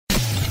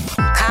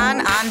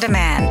on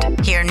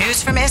demand. Hear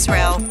news from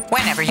Israel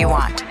whenever you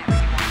want.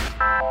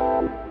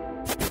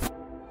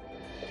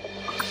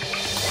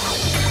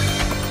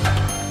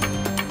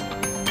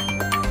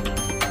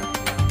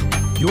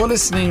 You are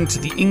listening to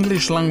the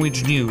English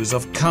language news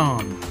of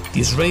Kan, the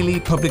Israeli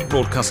Public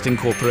Broadcasting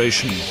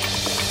Corporation.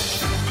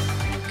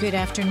 Good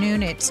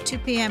afternoon. It's 2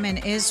 p.m. in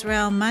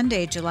Israel,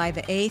 Monday, July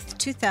the 8th,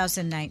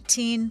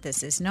 2019.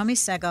 This is Nomi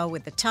Segal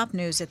with the top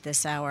news at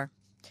this hour.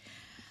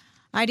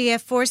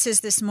 IDF forces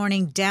this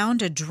morning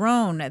downed a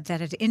drone that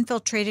had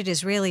infiltrated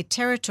Israeli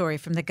territory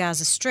from the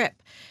Gaza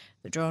Strip.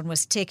 The drone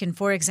was taken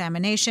for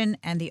examination,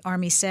 and the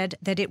army said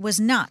that it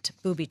was not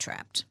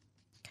booby-trapped.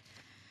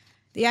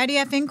 The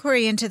IDF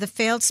inquiry into the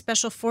failed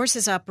Special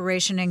Forces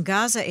operation in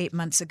Gaza 8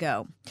 months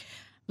ago.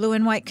 Blue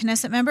and White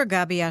Knesset member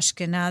Gabi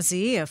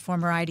Ashkenazi, a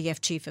former IDF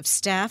chief of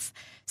staff,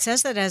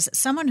 says that as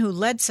someone who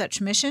led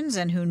such missions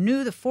and who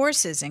knew the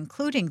forces,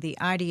 including the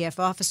IDF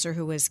officer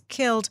who was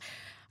killed,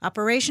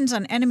 operations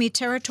on enemy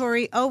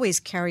territory always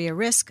carry a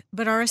risk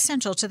but are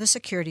essential to the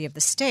security of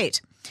the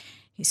state.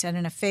 He said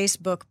in a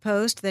Facebook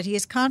post that he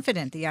is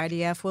confident the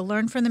IDF will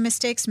learn from the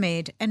mistakes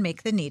made and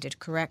make the needed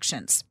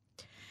corrections.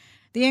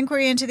 The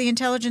inquiry into the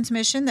intelligence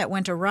mission that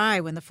went awry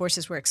when the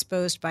forces were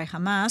exposed by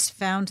Hamas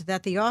found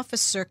that the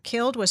officer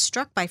killed was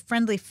struck by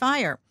friendly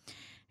fire.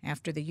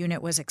 After the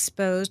unit was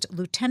exposed,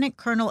 Lieutenant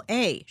Colonel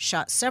A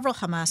shot several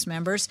Hamas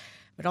members,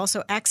 but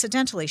also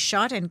accidentally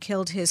shot and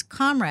killed his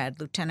comrade,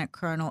 Lieutenant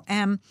Colonel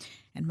M,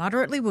 and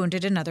moderately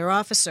wounded another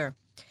officer.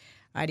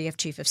 IDF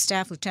Chief of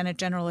Staff Lieutenant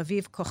General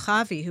Aviv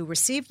Kochavi, who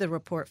received the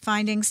report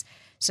findings,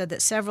 said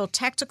that several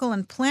tactical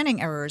and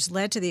planning errors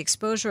led to the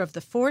exposure of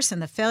the force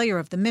and the failure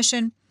of the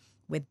mission.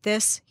 With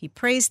this, he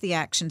praised the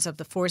actions of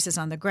the forces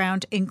on the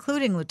ground,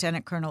 including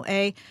Lieutenant Colonel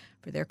A,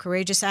 for their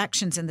courageous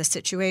actions in the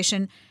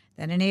situation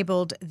that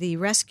enabled the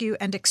rescue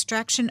and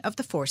extraction of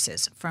the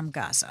forces from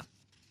Gaza.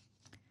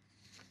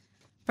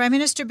 Prime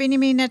Minister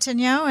Benjamin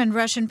Netanyahu and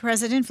Russian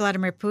President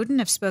Vladimir Putin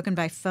have spoken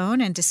by phone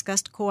and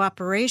discussed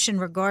cooperation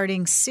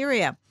regarding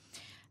Syria.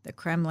 The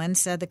Kremlin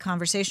said the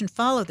conversation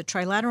followed the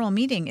trilateral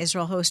meeting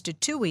Israel hosted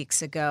 2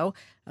 weeks ago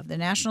of the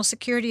National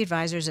Security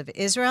Advisors of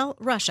Israel,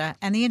 Russia,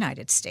 and the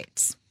United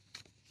States.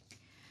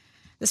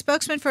 The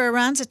spokesman for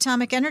Iran's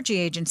Atomic Energy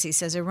Agency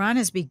says Iran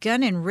has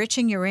begun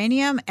enriching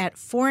uranium at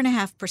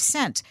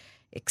 4.5%,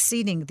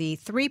 exceeding the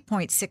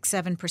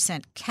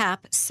 3.67%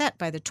 cap set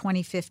by the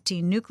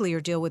 2015 nuclear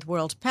deal with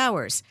world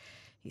powers.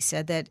 He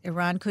said that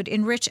Iran could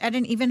enrich at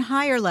an even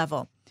higher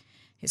level.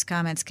 His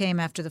comments came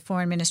after the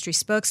Foreign Ministry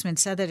spokesman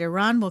said that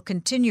Iran will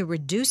continue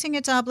reducing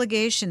its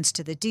obligations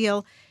to the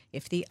deal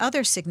if the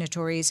other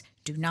signatories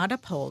do not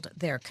uphold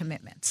their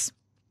commitments.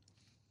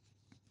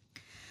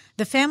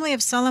 The family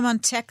of Solomon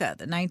Teka,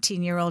 the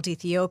 19-year-old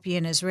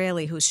Ethiopian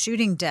Israeli whose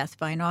shooting death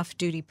by an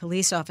off-duty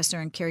police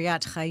officer in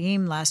Kiryat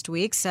Chaim last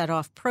week set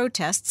off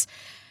protests,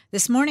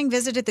 this morning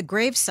visited the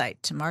gravesite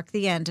to mark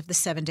the end of the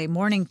 7-day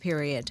mourning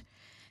period.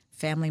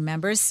 Family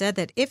members said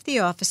that if the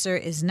officer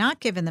is not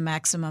given the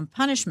maximum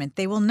punishment,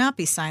 they will not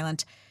be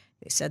silent.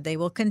 They said they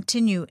will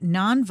continue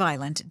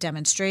nonviolent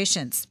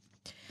demonstrations.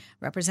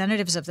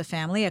 Representatives of the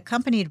family,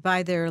 accompanied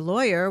by their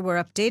lawyer, were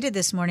updated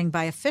this morning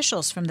by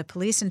officials from the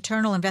Police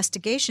Internal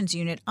Investigations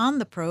Unit on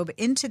the probe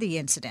into the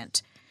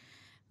incident.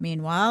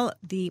 Meanwhile,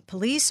 the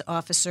police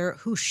officer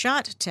who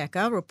shot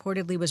Teka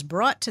reportedly was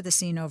brought to the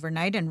scene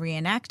overnight and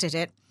reenacted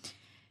it.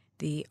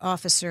 The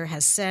officer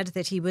has said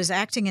that he was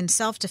acting in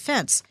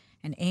self-defense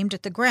and aimed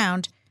at the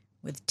ground,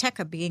 with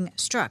Teka being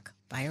struck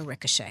by a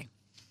ricochet.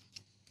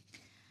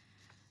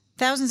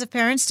 Thousands of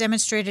parents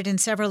demonstrated in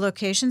several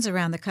locations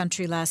around the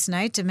country last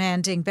night,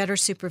 demanding better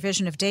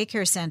supervision of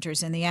daycare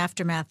centers in the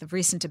aftermath of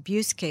recent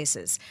abuse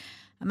cases.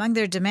 Among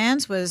their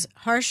demands was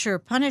harsher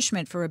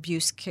punishment for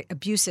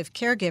abusive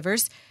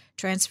caregivers,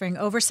 transferring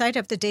oversight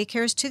of the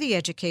daycares to the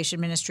Education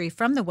Ministry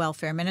from the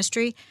Welfare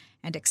Ministry,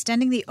 and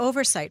extending the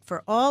oversight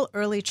for all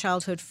early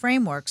childhood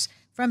frameworks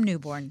from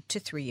newborn to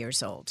 3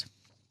 years old.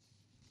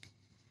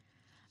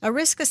 A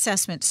risk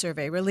assessment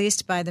survey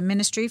released by the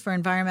Ministry for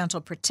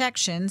Environmental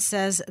Protection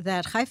says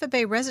that Haifa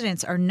Bay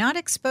residents are not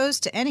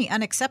exposed to any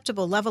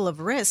unacceptable level of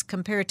risk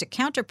compared to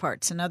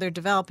counterparts in other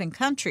developing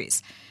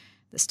countries.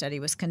 The study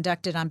was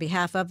conducted on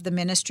behalf of the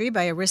ministry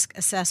by a risk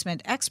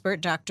assessment expert,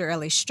 Dr.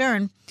 Eli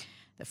Stern.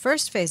 The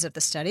first phase of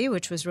the study,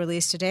 which was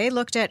released today,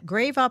 looked at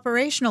grave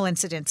operational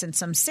incidents in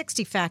some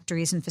 60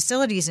 factories and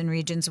facilities in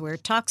regions where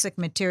toxic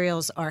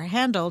materials are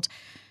handled.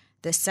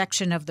 This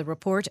section of the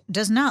report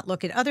does not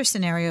look at other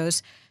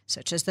scenarios,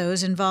 such as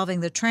those involving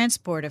the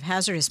transport of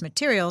hazardous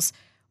materials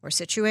or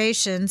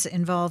situations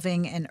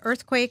involving an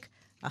earthquake,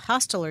 a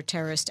hostile or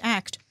terrorist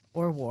act,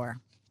 or war.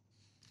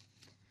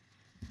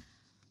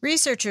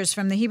 Researchers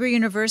from the Hebrew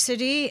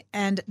University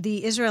and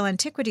the Israel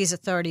Antiquities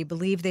Authority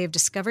believe they have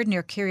discovered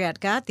near Kiryat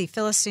Gat the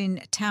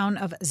Philistine town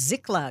of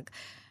Ziklag.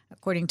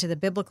 According to the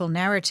biblical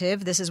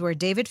narrative, this is where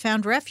David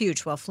found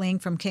refuge while fleeing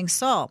from King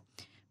Saul.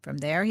 From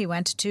there, he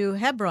went to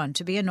Hebron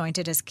to be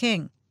anointed as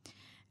king.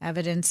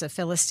 Evidence of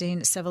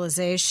Philistine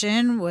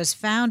civilization was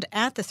found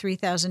at the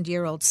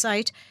 3,000-year-old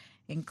site,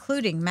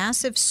 including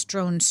massive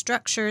stone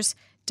structures,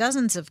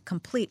 dozens of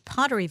complete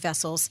pottery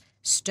vessels,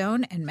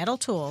 stone and metal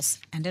tools,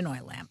 and an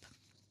oil lamp.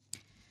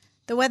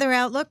 The weather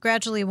outlook,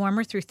 gradually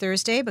warmer through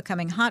Thursday,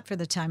 becoming hot for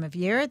the time of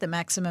year. The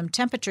maximum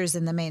temperatures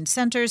in the main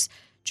centers: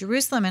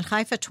 Jerusalem and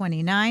Haifa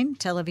 29,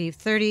 Tel Aviv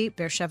 30,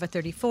 Beersheba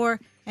 34,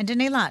 and in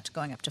Eilat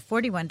going up to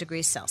 41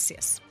 degrees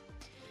Celsius.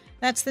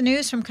 That's the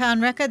news from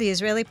Kan Reka, the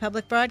Israeli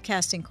Public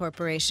Broadcasting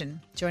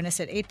Corporation. Join us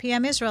at 8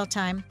 p.m. Israel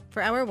time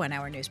for our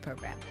 1-hour news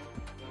program.